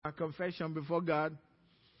a confession before God.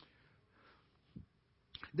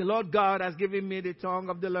 The Lord God has given me the tongue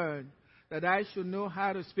of the learned, that I should know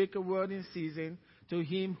how to speak a word in season to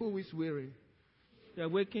him who is weary. He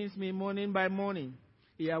awakens me morning by morning.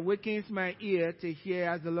 He awakens my ear to hear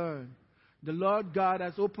as the learned. The Lord God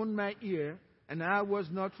has opened my ear, and I was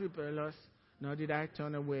not rebellious, nor did I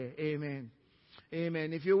turn away. Amen.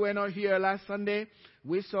 Amen. If you were not here last Sunday,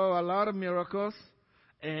 we saw a lot of miracles,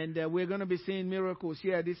 and we're going to be seeing miracles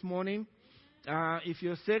here this morning. If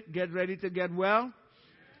you're sick, get ready to get well.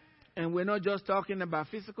 And we're not just talking about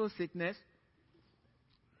physical sickness.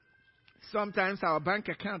 Sometimes our bank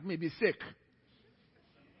account may be sick.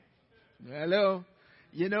 Hello?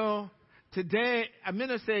 You know, today, I'm going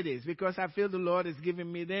to say this because I feel the Lord is giving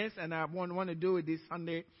me this, and I want to do it this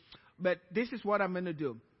Sunday. But this is what I'm going to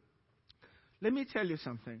do. Let me tell you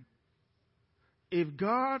something. If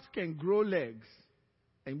God can grow legs,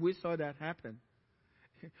 and we saw that happen,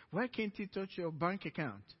 why can't he touch your bank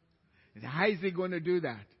account? How is he going to do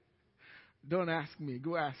that? Don't ask me.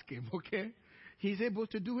 Go ask him, okay? He's able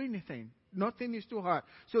to do anything. Nothing is too hard.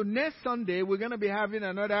 So next Sunday, we're going to be having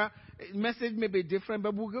another message, may be different,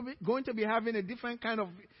 but we're going to be having a different kind of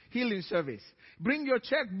healing service. Bring your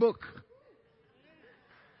checkbook.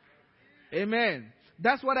 Amen.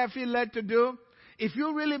 That's what I feel led to do. If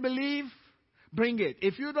you really believe, bring it.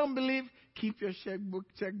 If you don't believe, keep your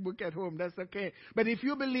checkbook at home. That's okay. But if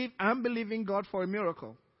you believe, I'm believing God for a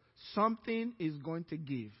miracle. Something is going to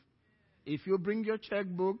give. If you bring your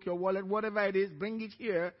checkbook, your wallet, whatever it is, bring it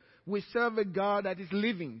here. We serve a God that is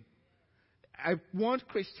living. I want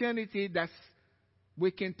Christianity that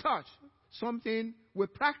we can touch. Something we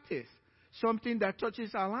practice. Something that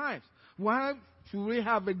touches our lives. Why should we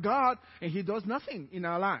have a God and he does nothing in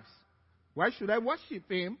our lives? Why should I worship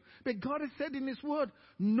him? But God has said in his word,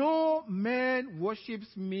 no man worships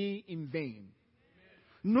me in vain.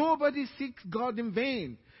 Nobody seeks God in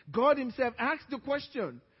vain. God himself asked the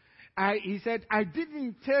question. He said, I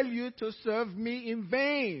didn't tell you to serve me in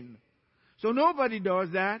vain. So nobody does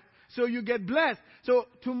that. So you get blessed. So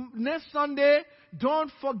next Sunday, don't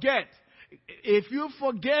forget. If you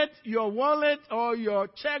forget your wallet or your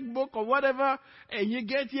checkbook or whatever, and you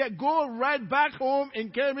get here, go right back home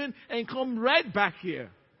and come right back here.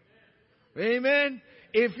 Amen.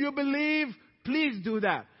 If you believe, please do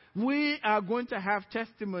that. We are going to have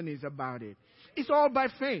testimonies about it. It's all by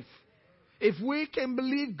faith. If we can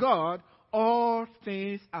believe God, all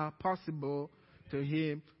things are possible to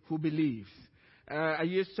him who believes.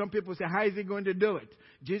 Some people say, how is he going to do it?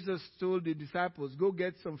 Jesus told the disciples, go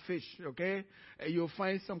get some fish, okay? And you'll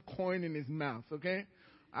find some coin in his mouth, okay?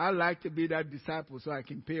 I like to be that disciple so I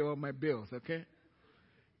can pay all my bills, okay?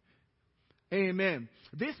 Amen.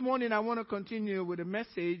 This morning I want to continue with a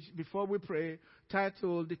message before we pray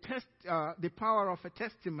titled The Power of a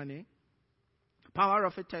Testimony. Power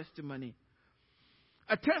of a Testimony.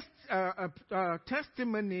 A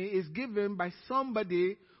testimony is given by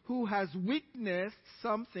somebody who has witnessed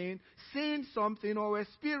something, seen something, or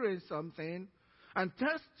experienced something. And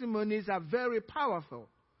testimonies are very powerful.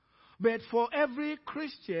 But for every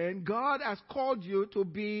Christian, God has called you to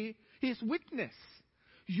be his witness.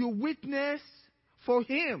 You witness for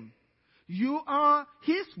him. You are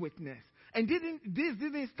his witness. And this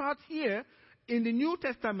didn't start here in the New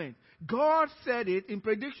Testament. God said it in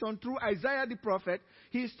prediction through Isaiah the prophet.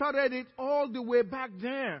 He started it all the way back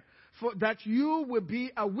there. For that you will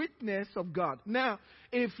be a witness of God. Now,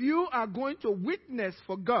 if you are going to witness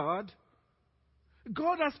for God,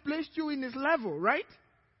 God has placed you in his level, right?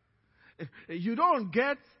 You don't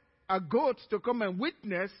get a goat to come and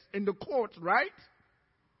witness in the court, right?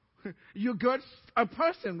 You get a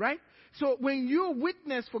person, right? So when you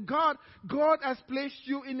witness for God, God has placed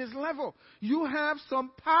you in his level. You have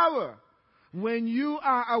some power when you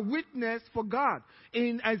are a witness for God.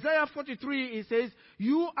 In Isaiah 43, it says,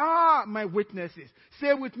 you are my witnesses.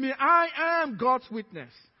 Say with me, I am God's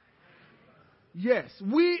witness. Yes,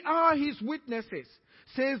 we are his witnesses,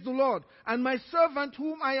 says the Lord, and my servant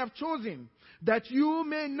whom I have chosen, that you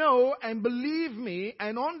may know and believe me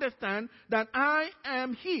and understand that I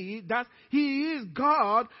am he, that he is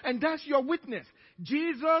God, and that's your witness.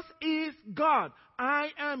 Jesus is God. I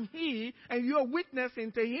am he, and you're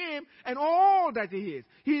witnessing to him and all that he is.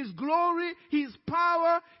 His glory, his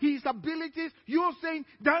power, his abilities. You're saying,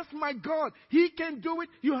 that's my God. He can do it.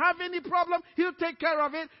 You have any problem, he'll take care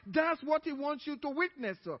of it. That's what he wants you to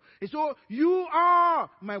witness to. And so you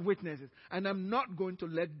are my witnesses. And I'm not going to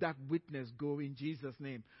let that witness go in Jesus'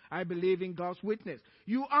 name. I believe in God's witness.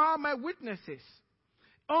 You are my witnesses.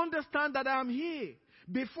 Understand that I'm here.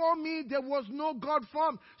 Before me, there was no God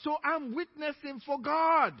formed. So I'm witnessing for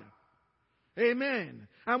God. Amen.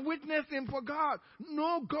 I'm witnessing for God.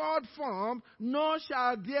 No God formed, nor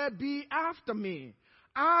shall there be after me.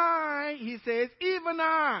 I, he says, even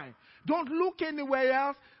I. Don't look anywhere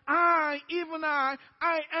else. Even I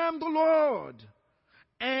am the Lord.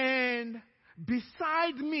 And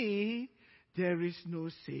beside me, there is no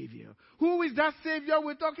Savior. Who is that Savior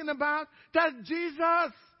we're talking about? That's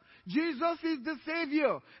Jesus. Jesus is the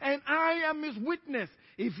Savior, and I am His witness.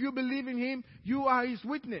 If you believe in Him, you are His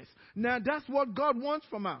witness. Now, that's what God wants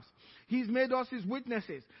from us. He's made us His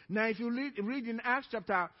witnesses. Now, if you read in Acts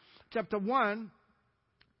chapter 1,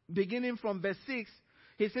 beginning from verse 6,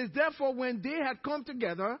 he says, therefore, when they had come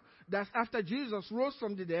together, that's after Jesus rose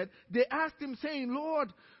from the dead, they asked Him, saying, Lord,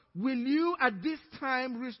 will you at this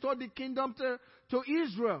time restore the kingdom to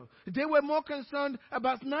Israel? They were more concerned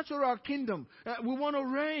about natural kingdom. We want to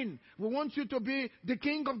reign. We want you to be the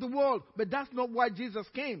king of the world. But that's not why Jesus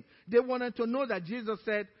came. They wanted to know that Jesus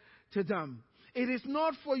said to them, it is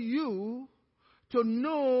not for you to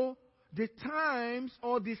know the times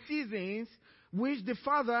or the seasons which the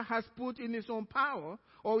Father has put in His own power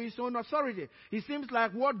or His own authority. It seems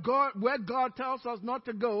like where God tells us not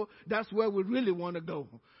to go, that's where we really want to go.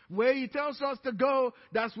 Where He tells us to go,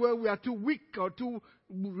 that's where we are too weak or too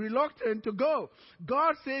reluctant to go.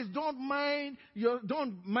 God says, don't mind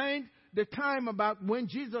the time about when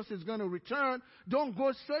Jesus is going to return. Don't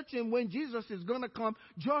go searching when Jesus is going to come.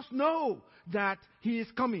 Just know that He is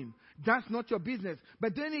coming. That's not your business.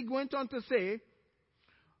 But then He went on to say,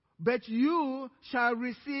 but you shall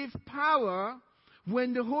receive power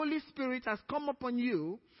when the Holy Spirit has come upon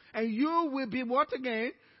you, and you will be what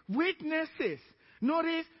again? Witnesses.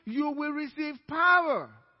 Notice, you will receive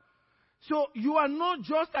power. So you are not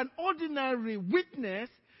just an ordinary witness,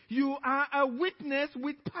 you are a witness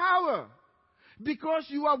with power. Because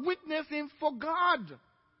you are witnessing for God.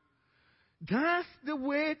 That's the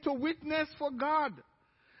way to witness for God.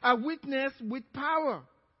 A witness with power.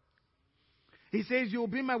 He says, you will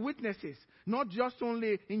be my witnesses, not just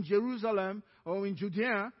only in Jerusalem or in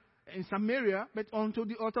Judea, in Samaria, but unto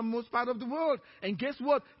the uttermost part of the world. And guess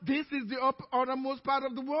what? This is the uttermost part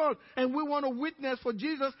of the world. And we want to witness for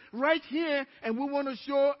Jesus right here, and we want to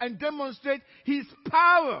show and demonstrate His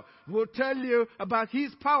power. We'll tell you about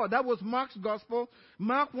His power. That was Mark's gospel.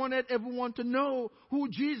 Mark wanted everyone to know who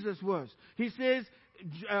Jesus was. He says,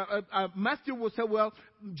 Matthew will say, well,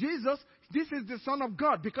 Jesus, this is the Son of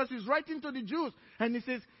God, because he's writing to the Jews. And he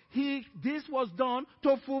says, this was done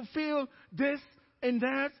to fulfill this and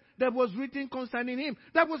that was written concerning him.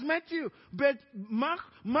 That was Matthew. But Mark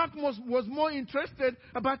was more interested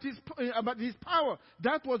about his power.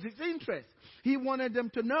 That was his interest. He wanted them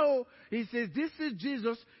to know. He says, this is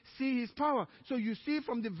Jesus. See His power. So you see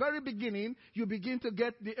from the very beginning, you begin to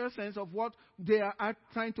get the essence of what they are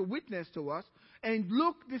trying to witness to us. And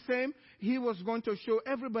look the same. He was going to show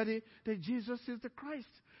everybody that Jesus is the Christ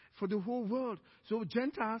for the whole world. So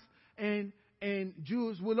Gentiles and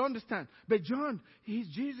Jews will understand. But John, he's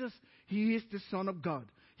Jesus. He is the Son of God.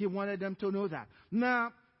 He wanted them to know that.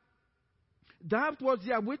 Now, that was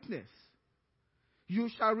their witness. You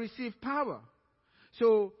shall receive power.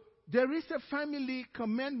 So, there is a family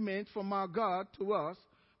commandment from our God to us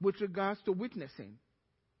with regards to witnessing.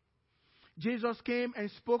 Jesus came and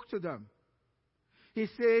spoke to them. He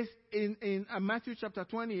says in Matthew chapter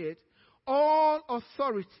 28, all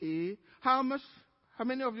authority, how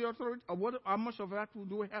many of the authority, or how much of that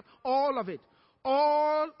do we have? All of it.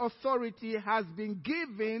 All authority has been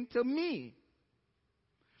given to me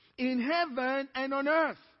in heaven and on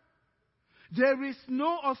earth. There is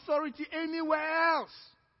no authority anywhere else.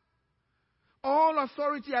 All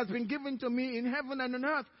authority has been given to me in heaven and on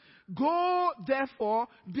earth. Go, therefore,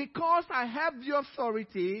 because I have the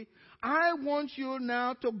authority, I want you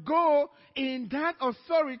now to go in that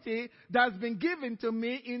authority that's been given to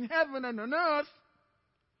me in heaven and on earth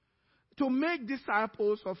to make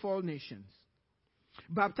disciples of all nations,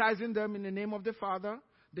 baptizing them in the name of the Father,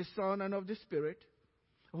 the Son, and of the Spirit,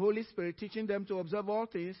 Holy Spirit, teaching them to observe all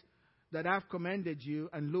things that I've commanded you,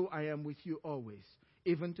 and lo, I am with you always,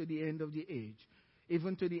 even to the end of the age.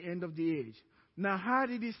 Even to the end of the age. Now, how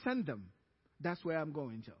did He send them? That's where I'm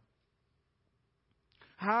going to.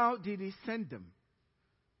 How did He send them?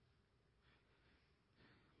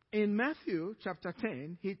 In Matthew chapter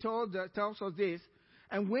 10, He tells us this,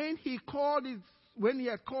 and when He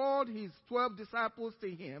had called His 12 disciples to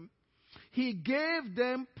Him, He gave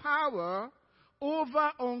them power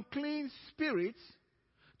over unclean spirits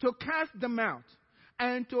to cast them out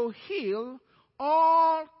and to heal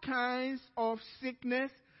all kinds of sickness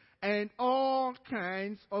and all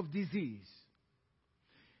kinds of disease.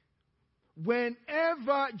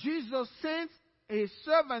 Whenever Jesus sends his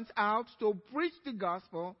servants out to preach the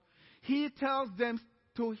gospel. He tells them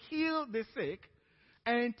to heal the sick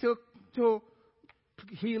and to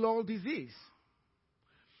heal all disease.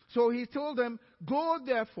 So he told them, go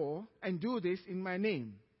therefore and do this in my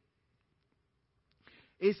name.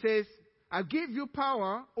 He says, I give you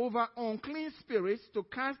power over unclean spirits to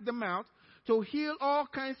cast them out, to heal all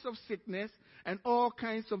kinds of sickness and all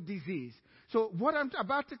kinds of disease. So what I'm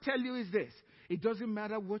about to tell you is this. It doesn't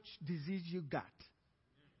matter which disease you got.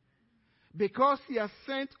 Because he has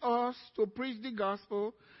sent us to preach the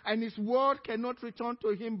gospel and his word cannot return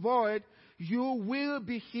to him void, you will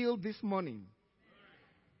be healed this morning.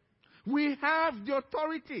 We have the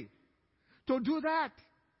authority to do that.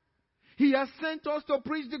 He has sent us to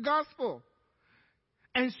preach the gospel.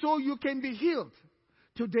 And so you can be healed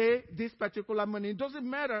today, this particular morning. It doesn't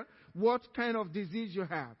matter what kind of disease you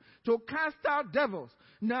have. To cast out devils.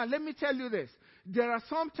 Now, let me tell you this. There are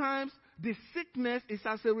sometimes the sickness is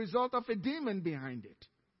as a result of a demon behind it.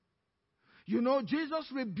 You know, Jesus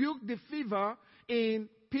rebuked the fever in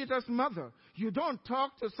Peter's mother. You don't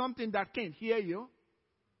talk to something that can't hear you.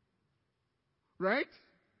 Right?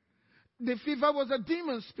 The fever was a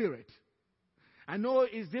demon spirit. I know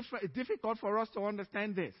it's difficult for us to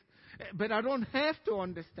understand this, but I don't have to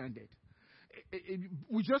understand it.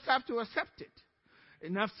 We just have to accept it.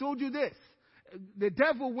 And I've told you this. The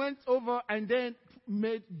devil went over and then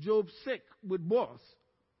made Job sick with boils.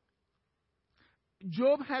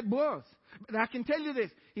 Job had boils. But I can tell you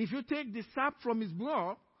this. If you take the sap from his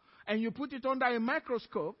blood and you put it under a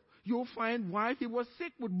microscope, you'll find why he was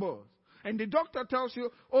sick with boils. And the doctor tells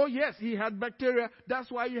you, oh yes, he had bacteria,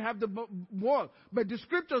 that's why you have the boil. But the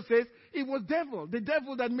scripture says it was the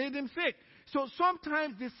devil that made him sick. So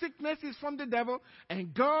sometimes the sickness is from the devil,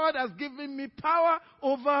 and God has given me power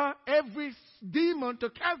over every demon to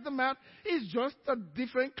cast them out. It's just a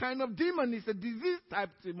different kind of demon. It's a disease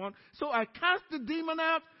type demon. So I cast the demon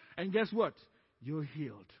out, and guess what? You're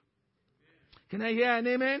healed. Can I hear an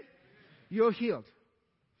amen? You're healed.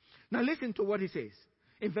 Now listen to what he says.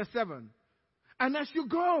 In verse 7, and as you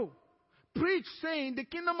go, preach, saying, the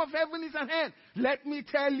kingdom of heaven is at hand. Let me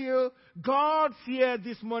tell you, God's here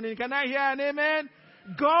this morning. Can I hear an amen?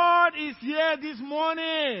 God is here this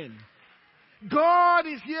morning. God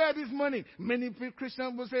is here this morning. Many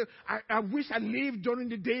Christians will say, I wish I lived during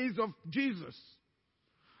the days of Jesus.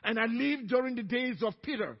 And I lived during the days of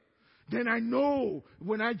Peter. Then I know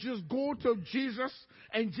when I just go to Jesus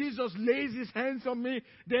and Jesus lays his hands on me,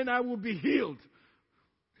 then I will be healed.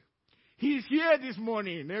 He's here this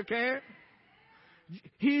morning, okay?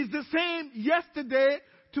 He's the same yesterday,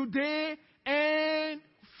 today, and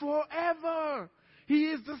forever. He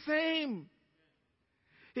is the same.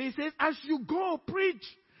 He says, as you go, preach.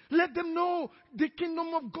 Let them know the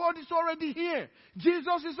kingdom of God is already here.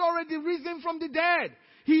 Jesus is already risen from the dead.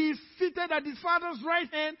 He is seated at his Father's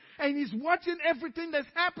right hand, and he's watching everything that's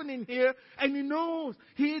happening here, and he knows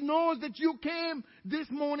that you came this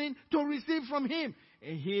morning to receive from him.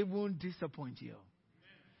 And he won't disappoint you.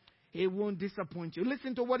 He won't disappoint you.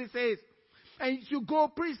 Listen to what he says. And you go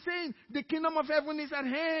preach, saying, the kingdom of heaven is at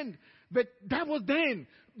hand. But that was then.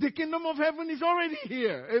 The kingdom of heaven is already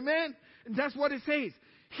here. Amen? And that's what it says.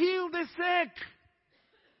 Heal the sick.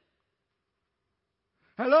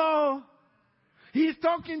 Hello? He's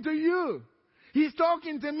talking to you. He's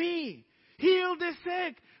talking to me. Heal the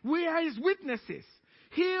sick. We are his witnesses.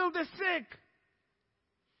 Heal the sick.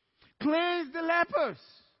 Cleanse the lepers.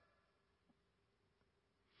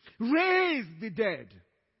 Raise the dead.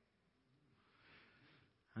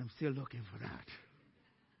 I'm still looking for that.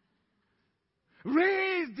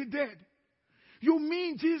 Raise the dead. You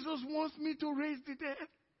mean Jesus wants me to raise the dead?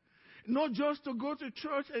 Not just to go to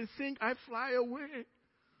church and sing, I fly away.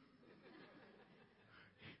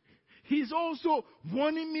 He's also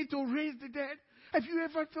wanting me to raise the dead. Have you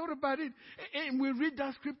ever thought about it? And we read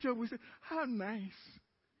that scripture, we say, how nice.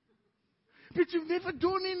 But you've never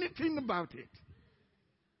done anything about it.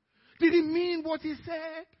 Did he mean what he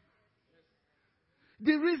said?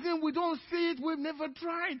 The reason we don't see it, we've never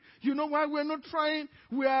tried. You know why we're not trying?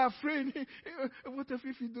 We are afraid. What if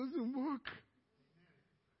it doesn't work?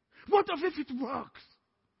 What if it works?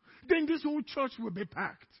 Then this whole church will be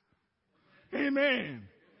packed. Amen.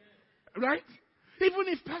 Right? Even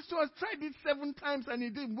if pastor has tried it 7 times and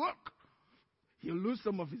it didn't work, he'll lose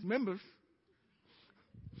some of his members.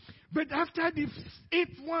 But after the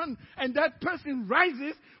 8th one and that person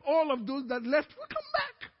rises, all of those that left will come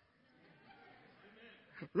back.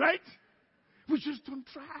 Right? We just don't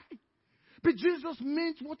try. But Jesus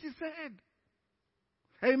meant what he said.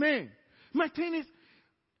 Amen. My thing is,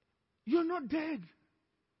 you're not dead.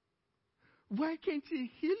 Why can't he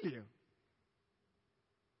heal you?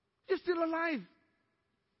 You're still alive.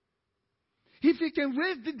 If He can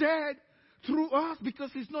raise the dead through us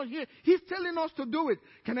because He's not here, He's telling us to do it.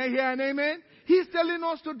 Can I hear an amen? He's telling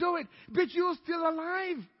us to do it, but you're still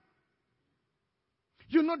alive.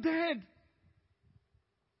 You're not dead.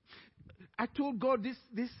 I told God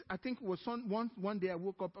this I think it was one day I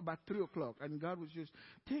woke up about 3 o'clock and God was just,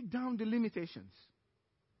 take down the limitations.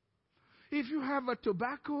 If you have a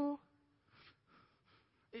tobacco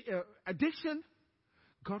addiction,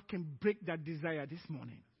 God can break that desire this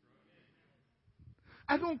morning.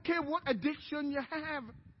 I don't care what addiction you have.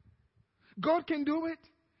 God can do it.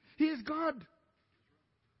 He is God.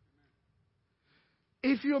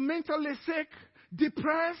 If you're mentally sick,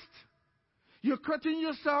 depressed, you're cutting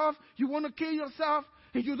yourself, you want to kill yourself,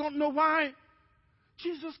 and you don't know why,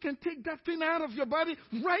 Jesus can take that thing out of your body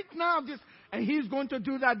right now. And He's going to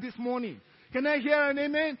do that this morning. Can I hear an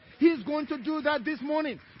amen? He's going to do that this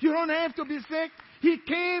morning. You don't have to be sick. He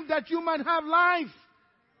came that you might have life.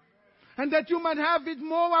 And that you might have it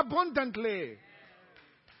more abundantly.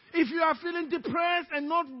 If you are feeling depressed and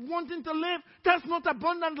not wanting to live, that's not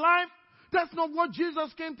abundant life. That's not what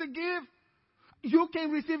Jesus came to give. You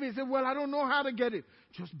can receive it and say, well, I don't know how to get it.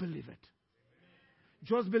 Just believe it.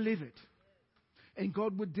 Just believe it. And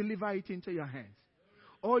God will deliver it into your hands.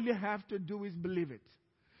 All you have to do is believe it.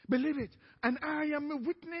 Believe it. And I am a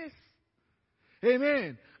witness.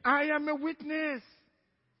 Amen. I am a witness.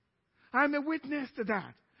 I'm a witness to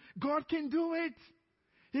that. God can do it.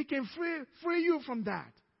 He can free you from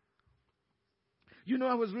that. You know,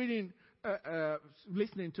 I was reading,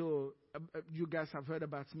 listening to, you guys have heard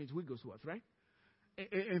about Smith Wigglesworth, right?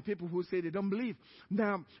 And people who say they don't believe.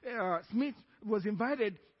 Now, Smith was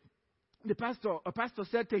invited. A pastor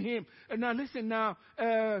said to him, now listen now,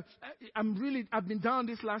 I've been down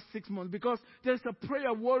this last 6 months because there's a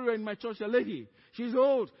prayer warrior in my church, a lady. She's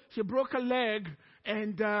old. She broke her leg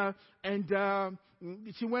and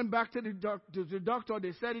she went back to the doctor.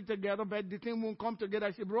 They set it together, but the thing won't come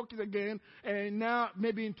together. She broke it again. And now,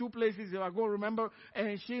 maybe in 2 places, if I go remember.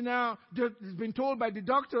 And she now has been told by the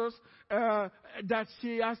doctors that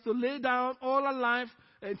she has to lay down all her life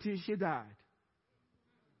until she died.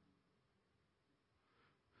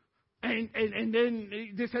 And then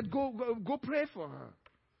they said, go pray for her.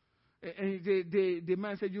 And the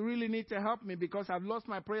man said, you really need to help me because I've lost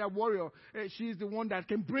my prayer warrior. She's the one that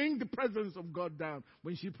can bring the presence of God down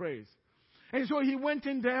when she prays. And so he went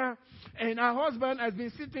in there, and her husband has been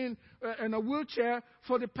sitting in a wheelchair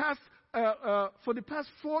for the past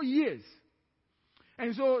 4 years.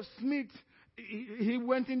 And so Smith, he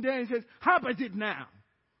went in there and said, how about it now?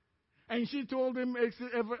 And she told him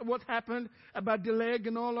what happened about the leg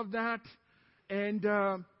and all of that. And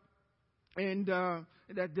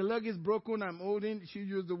that the leg is broken. I'm holding. She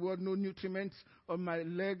used the word no nutrients on my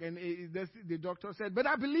leg. And the doctor said, but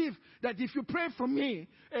I believe that if you pray for me,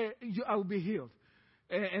 I will be healed.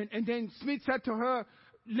 And then Smith said to her,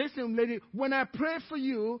 listen, lady, when I pray for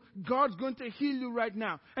you, God's going to heal you right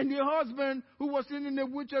now. And the husband who was sitting in the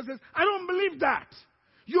wheelchair says, I don't believe that.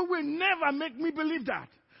 You will never make me believe that.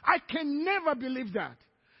 I can never believe that.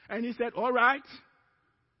 And he said, all right.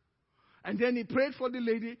 And then he prayed for the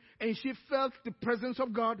lady, and she felt the presence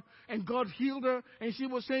of God, and God healed her, and she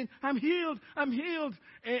was saying, I'm healed, I'm healed.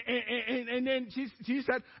 And then she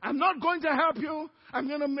said, I'm not going to help you. I'm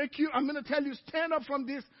going to tell you, stand up from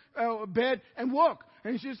this bed and walk.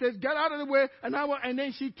 And she said, get out of the way. And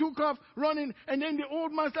then she took off running, and then the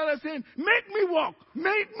old man started saying, make me walk,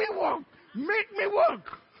 make me walk, make me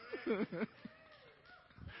walk.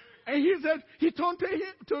 And he turned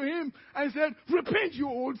to him and said, repent, you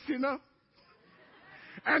old sinner.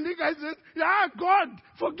 And the guy said, God,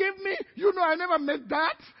 forgive me. You know I never meant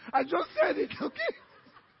that. I just said it, okay?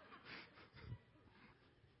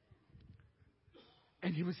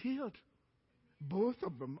 And he was healed. Both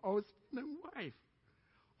of them, husband and wife.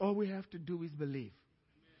 All we have to do is believe.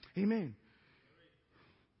 Amen.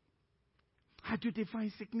 How do you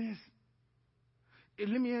define sickness?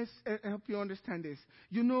 Let me help you understand this.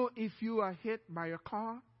 You know, if you are hit by a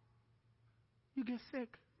car, you get sick,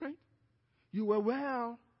 right? You were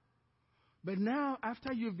well, but now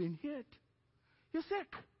after you've been hit, you're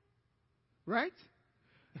sick, right?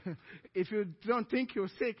 If you don't think you're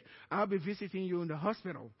sick, I'll be visiting you in the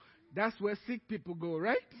hospital. That's where sick people go,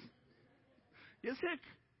 right? You're sick.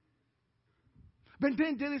 But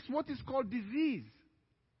then there is what is called disease.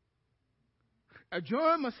 A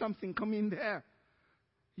germ or something come in there.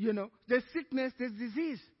 You know, there's sickness, there's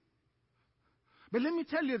disease. But let me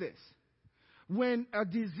tell you this. When a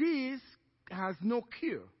disease has no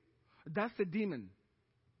cure, that's a demon.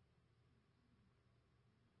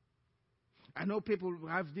 I know people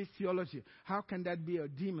have this theology. How can that be a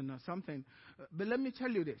demon or something? But let me tell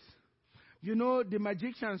you this. You know the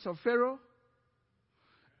magicians of Pharaoh?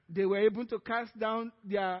 They were able to cast down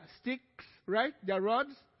their sticks, right? Their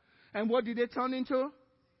rods. And what did they turn into?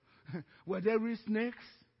 Were they real snakes?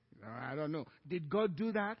 I don't know. Did God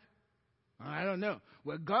do that? I don't know.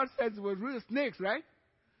 Well, God says it was real snakes, right?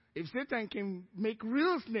 If Satan can make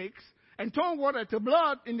real snakes and turn water to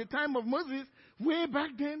blood in the time of Moses, way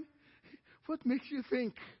back then, what makes you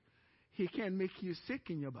think he can make you sick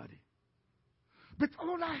in your body? But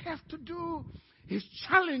all I have to do is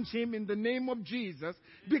challenge him in the name of Jesus,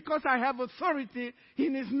 because I have authority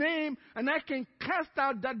in his name, and I can cast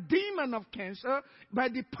out that demon of cancer by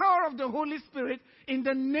the power of the Holy Spirit in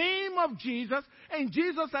the name of Jesus. And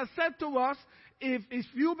Jesus has said to us, if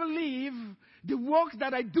you believe, the works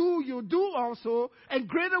that I do, you do also, and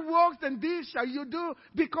greater works than these shall you do,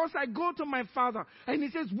 because I go to my Father. And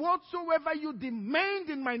he says, whatsoever you demand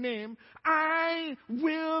in my name, I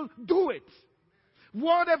will do it.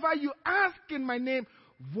 Whatever you ask in my name,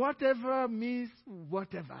 whatever means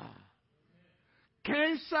whatever.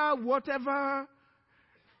 Cancer, whatever.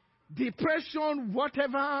 Depression,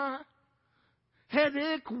 whatever.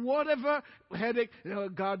 Headache, whatever. Headache, oh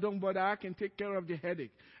God, don't bother, I can take care of the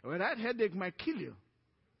headache. Well, that headache might kill you.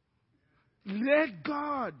 Let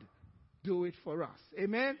God do it for us.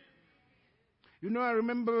 Amen? You know, I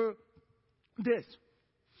remember this.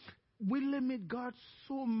 We limit God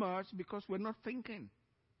so much because we're not thinking.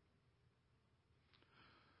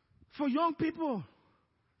 For young people,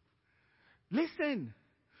 listen,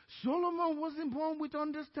 Solomon wasn't born with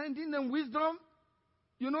understanding and wisdom.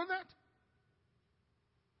 You know that?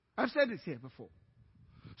 I've said this here before.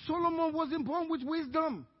 Solomon wasn't born with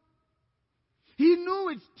wisdom. He knew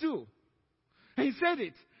it too. And he said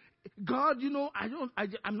it. God, you know,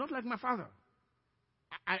 I'm not like my father.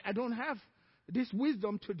 I don't have this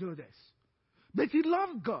wisdom to do this. But he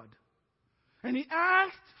loved God. And he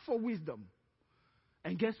asked for wisdom.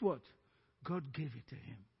 And guess what? God gave it to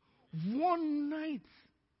him. One night.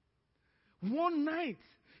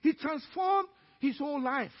 He transformed his whole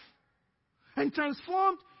life. And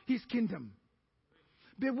transformed his kingdom.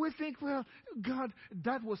 But we think, well, God,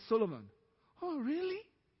 that was Solomon. Oh, really?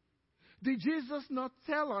 Did Jesus not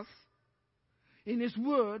tell us in his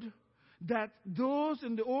word that those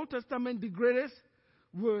in the Old Testament, the greatest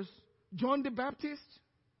was John the Baptist,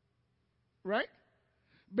 right?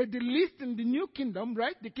 But the least in the new kingdom,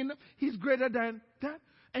 right? The kingdom, he's greater than that.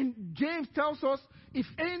 And James tells us, if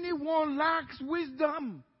anyone lacks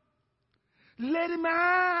wisdom, let him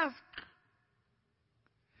ask.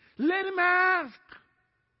 Let him ask.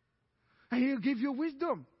 And he'll give you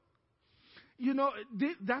wisdom. You know,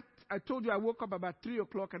 that I told you I woke up about 3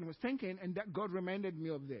 o'clock and was thinking, and that God reminded me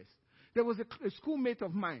of this. There was a schoolmate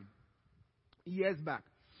of mine years back.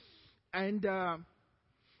 And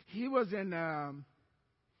he was in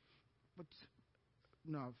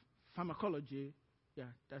pharmacology. Yeah,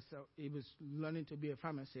 he was learning to be a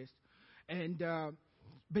pharmacist. And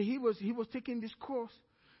but he was taking this course,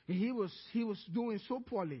 and he was doing so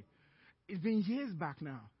poorly. It's been years back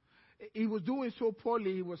now. He was doing so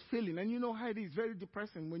poorly, he was failing. And you know how it is, very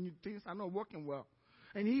depressing when things are not working well.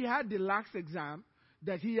 And he had the last exam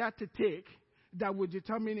that he had to take that would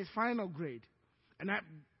determine his final grade. And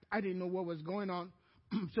I didn't know what was going on.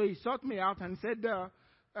 So he sought me out and said,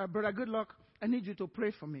 Brother Goodluck, I need you to pray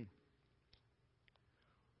for me.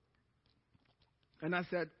 And I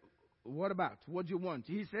said, what about? What do you want?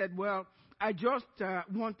 He said, well, I just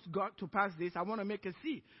want God to pass this. I want to make a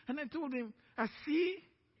C. And I told him, a C?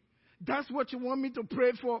 That's what you want me to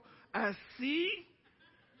pray for? A C?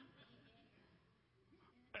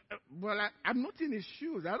 Well, I'm not in his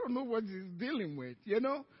shoes. I don't know what he's dealing with, you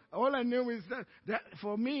know. All I know is that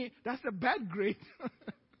for me, that's a bad grade.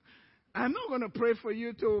 I'm not going to pray for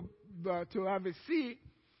you to have a C.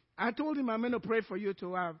 I told him I'm going to pray for you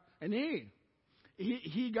to have an A.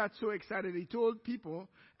 He got so excited. He told people,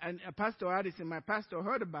 and Pastor Addison, my pastor,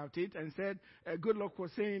 heard about it and said, Goodluck was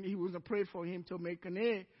saying he was going to pray for him to make an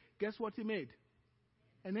A. Guess what he made?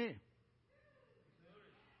 An A.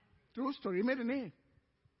 True story. He made an A.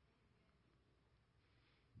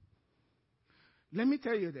 Let me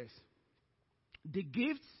tell you this. The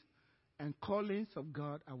gifts and callings of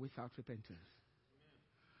God are without repentance.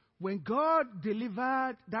 When God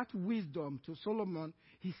delivered that wisdom to Solomon,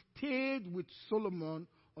 he stayed with Solomon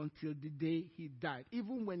until the day he died,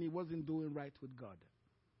 even when he wasn't doing right with God.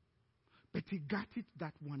 But he got it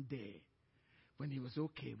that one day when he was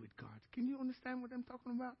okay with God. Can you understand what I'm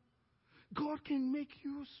talking about? God can make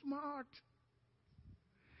you smart.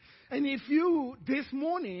 And if you, this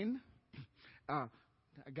morning,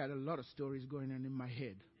 I got a lot of stories going on in my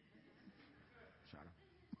head. Shut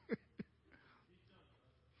up.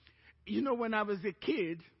 You know, when I was a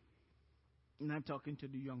kid, and I'm talking to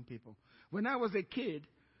the young people. When I was a kid,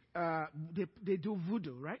 they do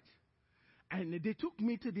voodoo, right? And they took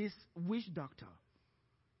me to this witch doctor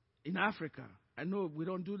in Africa. I know we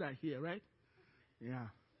don't do that here, right? Yeah.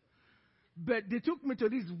 But they took me to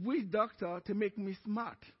this witch doctor to make me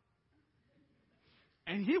smart.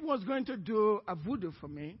 And he was going to do a voodoo for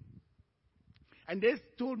me. And they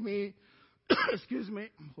told me, excuse me,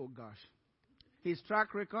 oh gosh, his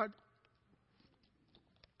track record,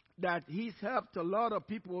 that he's helped a lot of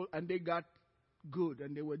people and they got good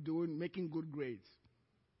and they were making good grades.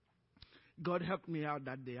 God helped me out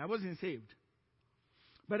that day. I wasn't saved.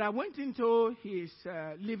 But I went into his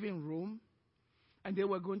living room and they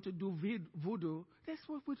were going to do voodoo. That's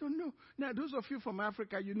what we don't know. Now, those of you from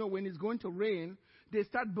Africa, you know when it's going to rain, they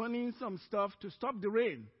start burning some stuff to stop the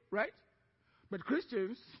rain, right? But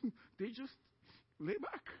Christians, they just lay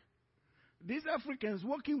back. These Africans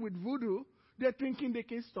working with voodoo, they're thinking they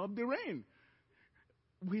can stop the rain.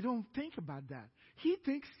 We don't think about that. He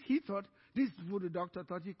thought, this voodoo doctor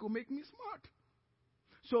thought he could make me smart.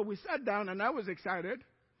 So we sat down and I was excited.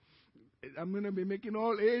 I'm going to be making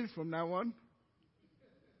all A's from now on.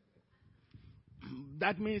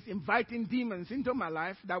 That means inviting demons into my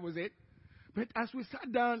life. That was it. But as we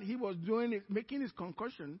sat down, he was making his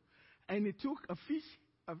concoction, and he took a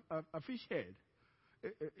fish head,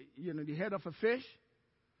 the head of a fish,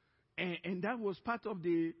 and that was part of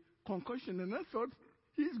the concoction. And I thought,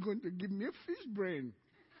 he's going to give me a fish brain.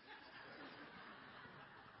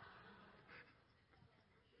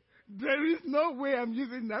 There is no way I'm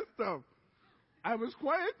using that stuff. I was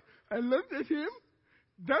quiet. I looked at him.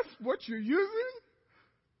 That's what you're using?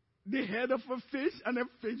 The head of a fish and a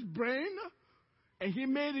fish brain? And he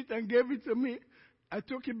made it and gave it to me. I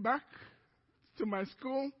took it back to my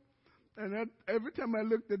school. And every time I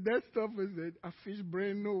looked at that stuff, I said, a fish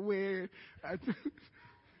brain, no way. I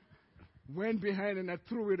went behind and I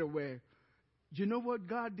threw it away. Do you know what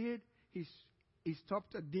God did? He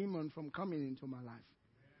stopped a demon from coming into my life.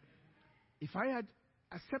 If I had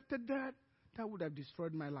accepted that, that would have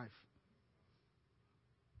destroyed my life.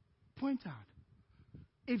 Point out,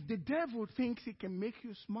 if the devil thinks he can make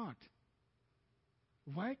you smart,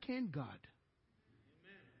 why can't God?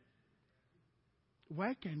 Amen.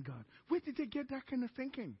 Why can't God? Where did they get that kind of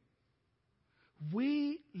thinking?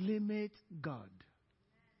 We limit God.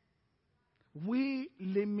 We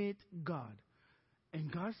limit God.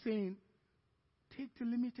 And God's saying, take the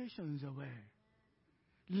limitations away.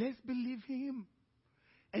 Let's believe him.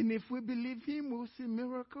 And if we believe him, we'll see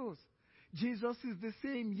miracles. Jesus is the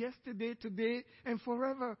same yesterday, today, and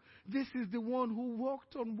forever. This is the one who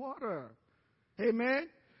walked on water. Amen?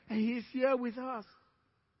 And he's here with us.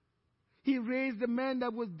 He raised the man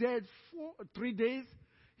that was dead 3 days.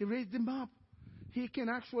 He raised him up. He can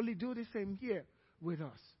actually do the same here with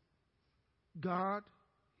us. God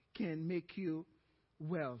can make you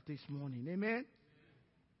well this morning. Amen?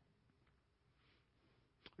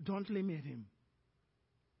 Don't limit him.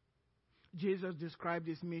 Jesus described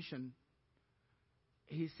his mission.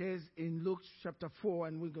 He says in Luke chapter 4,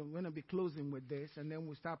 and we're going to be closing with this, and then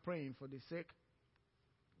we'll start praying for the sick.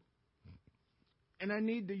 And I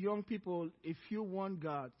need the young people, if you want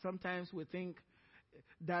God, sometimes we think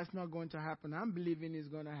that's not going to happen. I'm believing it's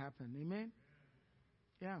going to happen. Amen?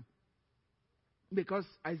 Yeah. Because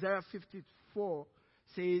Isaiah 54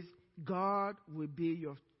 says, God will be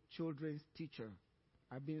your children's teacher.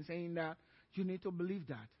 I've been saying that. You need to believe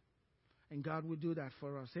that. And God will do that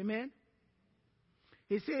for us. Amen?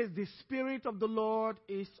 He says, the Spirit of the Lord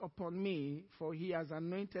is upon me, for he has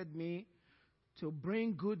anointed me to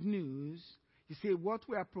bring good news. You see, what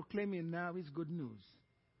we are proclaiming now is good news.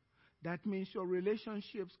 That means your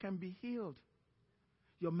relationships can be healed.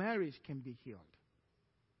 Your marriage can be healed.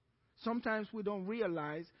 Sometimes we don't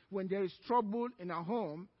realize when there is trouble in our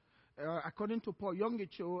home, according to Paul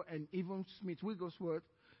Yonggi-Cho and even Smith Wigglesworth,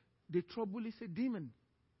 the trouble is a demon.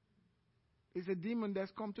 It's a demon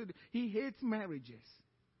that's come to he hates marriages.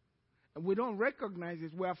 And we don't recognize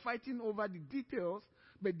it. We are fighting over the details,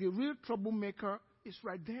 but the real troublemaker is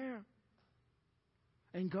right there.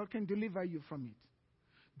 And God can deliver you from it.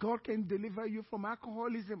 God can deliver you from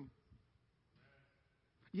alcoholism.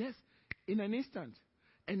 Yes, in an instant.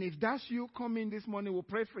 And if that's you, come in this morning, we'll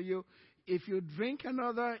pray for you. If you drink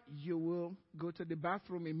another, you will go to the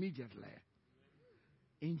bathroom immediately.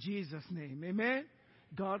 In Jesus' name. Amen?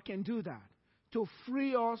 God can do that. To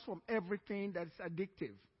free us from everything that's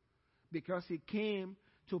addictive. Because he came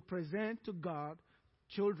to present to God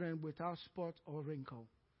children without spot or wrinkle.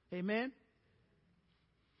 Amen?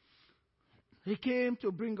 He came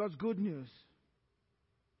to bring us good news.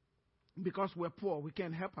 Because we're poor, we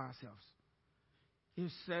can't help ourselves. He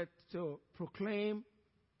said to proclaim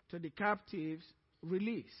to the captives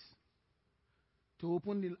release, to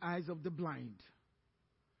open the eyes of the blind,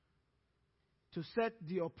 to set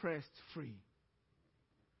the oppressed free.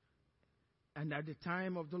 And at the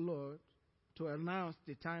time of the Lord, to announce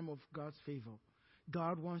the time of God's favor.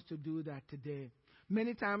 God wants to do that today.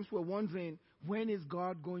 Many times we're wondering, when is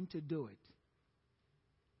God going to do it?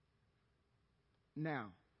 Now.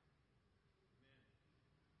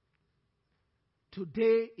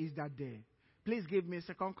 Today is that day. Please give me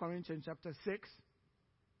 2 Corinthians chapter 6.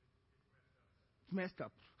 It's messed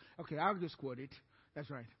up. Okay, I'll just quote it. That's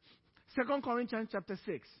right. 2 Corinthians chapter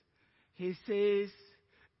 6. He says,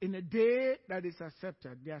 in a day that is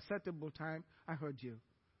accepted, the acceptable time, I heard you.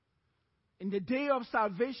 In the day of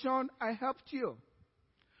salvation, I helped you.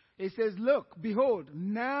 He says, look, behold,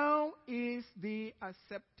 now is the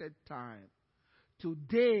accepted time.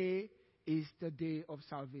 Today is the day of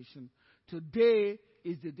salvation. Today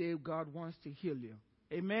is the day God wants to heal you.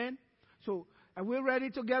 Amen? So, are we ready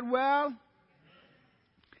to get well?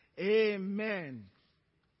 Amen.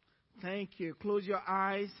 Thank you. Close your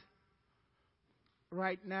eyes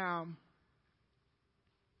right now.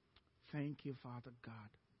 Thank you, Father God.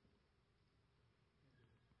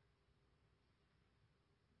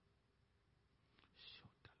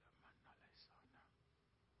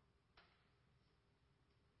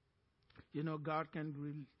 You know, God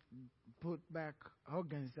can put back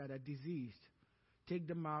organs that are diseased, take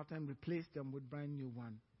them out and replace them with brand new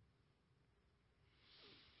one.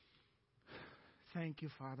 Thank you,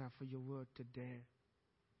 Father, for your word today.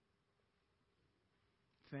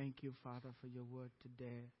 Thank you, Father, for your word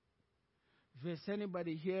today. If there's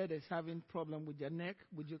anybody here that's having problem with your neck,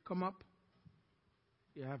 would you come up?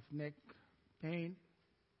 You have neck pain?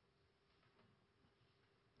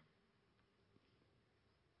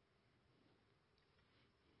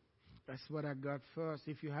 That's what I got first.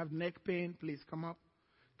 If you have neck pain, please come up,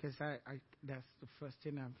 because that's the first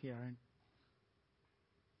thing I'm hearing.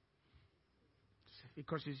 It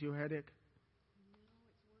causes you headache? No,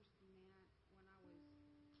 it's worse than that. When I was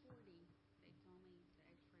 40, they told me the x-rays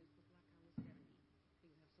looked like I was 70 because I have so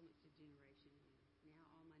much degeneration. And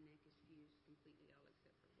now all my neck is fused completely, all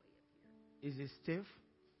except for way up here. Is it stiff?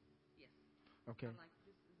 Yes. Okay.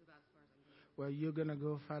 This is about as far as I'm going. Well, you're going to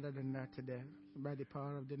go farther than that today by the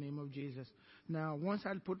power of the name of Jesus. Now, once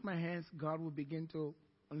I put my hands, God will begin to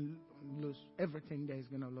lose everything that is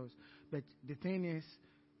going to lose. But the thing is,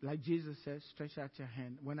 like Jesus says, stretch out your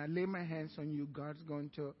hand. When I lay my hands on you, God's going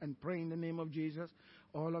to, and pray in the name of Jesus,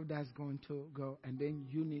 all of that's going to go. And then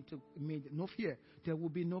you need to, no fear. There will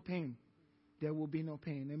be no pain. There will be no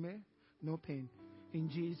pain. Amen? No pain. In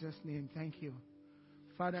Jesus' name, thank you.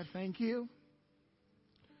 Father, thank you.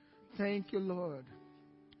 Thank you, Lord.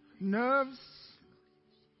 Nerves,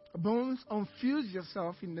 bones, unfuse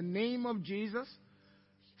yourself in the name of Jesus.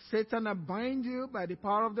 Satan, I bind you by the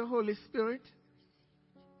power of the Holy Spirit.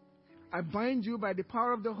 I bind you by the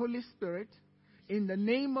power of the Holy Spirit in the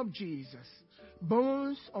name of Jesus.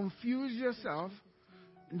 Bones, unfuse yourself.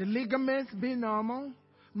 The ligaments be normal.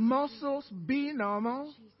 Muscles be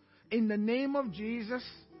normal. In the name of Jesus.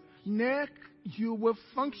 Neck, you will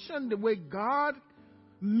function the way God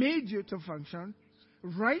made you to function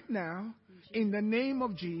right now in the name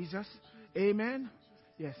of Jesus. Amen.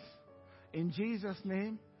 Yes. In Jesus'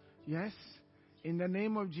 name. Yes. In the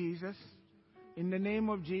name of Jesus. In the name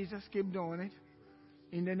of Jesus. Keep doing it.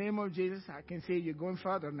 In the name of Jesus. I can see you're going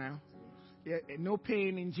further now. Yeah, no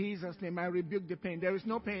pain in Jesus' name. I rebuke the pain. There is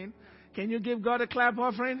no pain. Can you give God a clap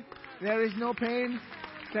offering? There is no pain.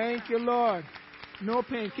 Thank you, Lord. No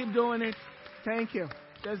pain. Keep doing it. Thank you.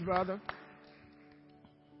 Yes, brother.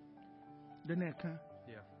 The neck, huh?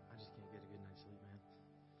 Yeah, I just can't get a good night's sleep, man.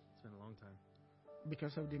 It's been a long time.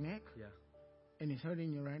 Because of the neck? Yeah. And it's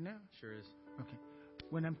hurting you right now? Sure is. Okay.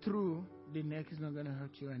 When I'm through, the neck is not going to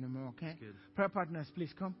hurt you anymore, okay? Good. Prayer partners,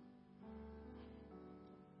 please come.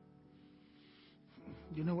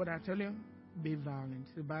 You know what I tell you? Be violent.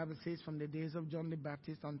 The Bible says from the days of John the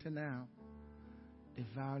Baptist until now, the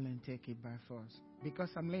violent take it by force. Because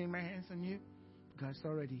I'm laying my hands on you, God's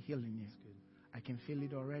already healing you. That's good. I can feel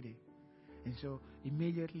it already. And so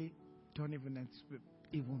immediately, don't even expect,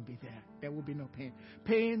 it won't be there. There will be no pain.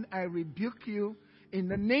 Pain, I rebuke you in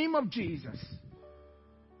the name of Jesus.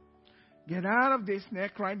 Get out of this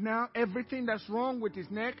neck right now. Everything that's wrong with his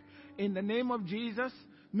neck, in the name of Jesus.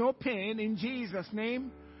 No pain in Jesus'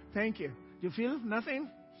 name. Thank you. Do you feel nothing?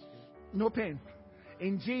 No pain.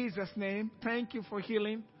 In Jesus' name, thank you for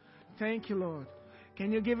healing. Thank you, Lord.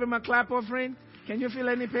 Can you give him a clap offering? Can you feel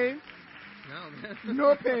any pain? No, man.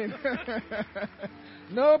 No pain.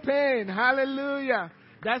 No pain. Hallelujah.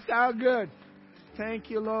 That's how good. Thank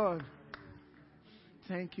you, Lord.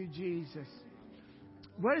 Thank you, Jesus.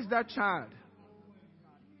 Where is that child?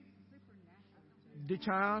 The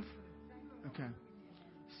child? Okay.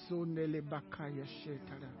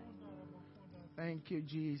 Thank you,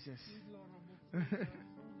 Jesus.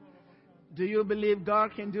 Do you believe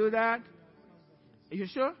God can do that? Are you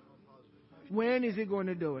sure? When is He going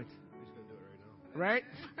to do it? He's going to do it right now. Right?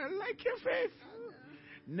 I like your faith.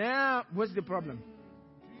 Now, what's the problem?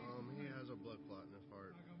 He has a blood clot in his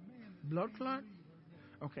heart. Blood clot?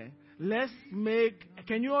 Okay. Let's make.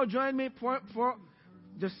 Can you all join me?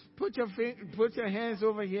 Just put your hands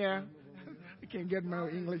over here. I can't get my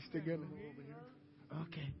English together.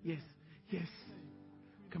 Okay. Yes. Yes.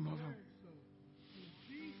 Come over.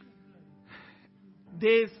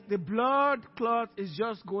 The blood clot is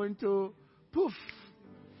just going to poof.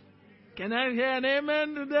 Can I hear an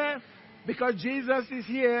amen to that? Because Jesus is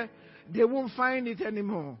here, they won't find it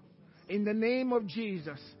anymore. In the name of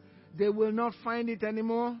Jesus, they will not find it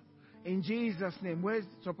anymore. In Jesus' name. Where is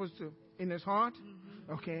it supposed to? In his heart?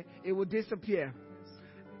 Okay. It will disappear.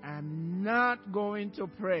 I'm not going to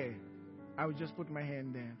pray. I will just put my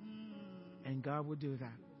hand there. And God will do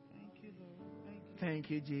that. Thank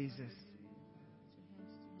you, Jesus.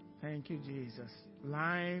 Thank you, Jesus.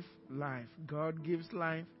 Life, life. God gives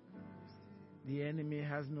life. The enemy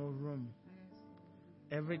has no room.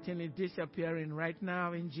 Everything is disappearing right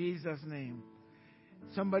now in Jesus' name.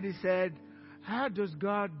 Somebody said, how does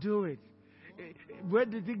God do it? Where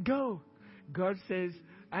did it go? God says,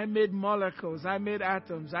 I made molecules. I made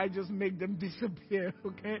atoms. I just make them disappear.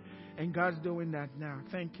 Okay? And God's doing that now.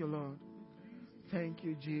 Thank you, Lord. Thank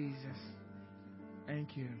you, Jesus.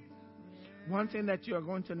 Thank you. One thing that you are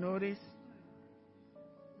going to notice,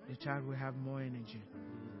 the child will have more energy.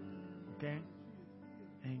 Okay?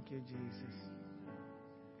 Thank you, Jesus.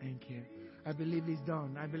 Thank you. I believe it's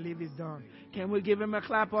done. I believe it's done. Can we give him a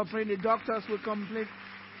clap offering? The doctors will complete.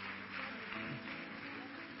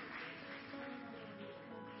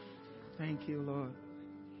 Thank you, Lord.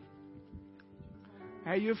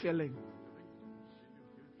 How are you feeling?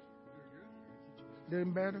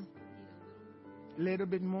 Doing better? A little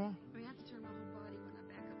bit more? I have to turn my whole body when I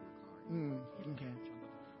back up in the car. Okay.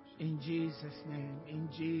 In Jesus' name. In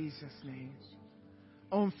Jesus' name.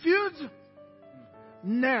 Unfused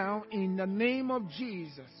now in the name of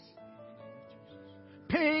Jesus.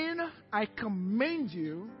 Pain, I command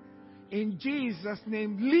you in Jesus'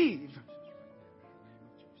 name, leave.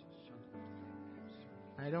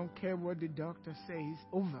 I don't care what the doctor says,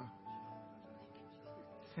 over.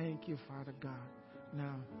 Thank you, Father God.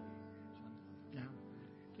 Now,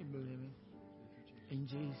 keep believing. In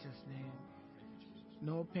Jesus' name.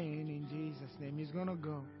 No pain in Jesus' name. He's going to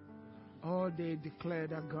go. All day declare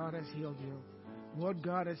that God has healed you. What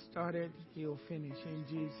God has started, He'll finish in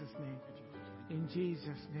Jesus' name. In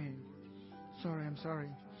Jesus' name. Sorry, I'm sorry.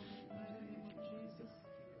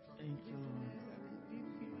 Thank you, Lord.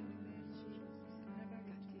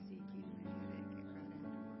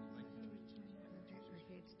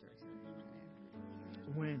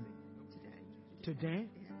 When? Today?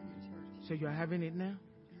 So you're having it now?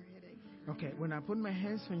 Okay, when I put my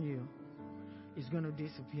hands on you, it's going to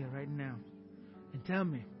disappear right now. And tell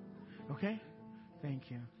me. Okay?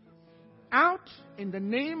 Thank you. Out in the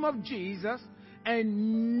name of Jesus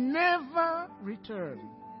and never return.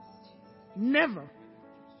 Never.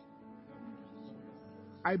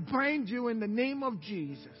 I bind you in the name of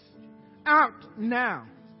Jesus. Out now.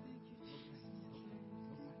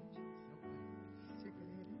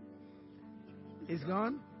 It's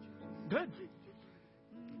gone? Good.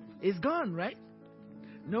 It's gone, right?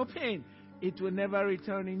 No pain. It will never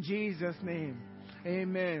return in Jesus' name.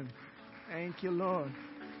 Amen. Thank you, Lord.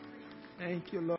 Thank you, Lord.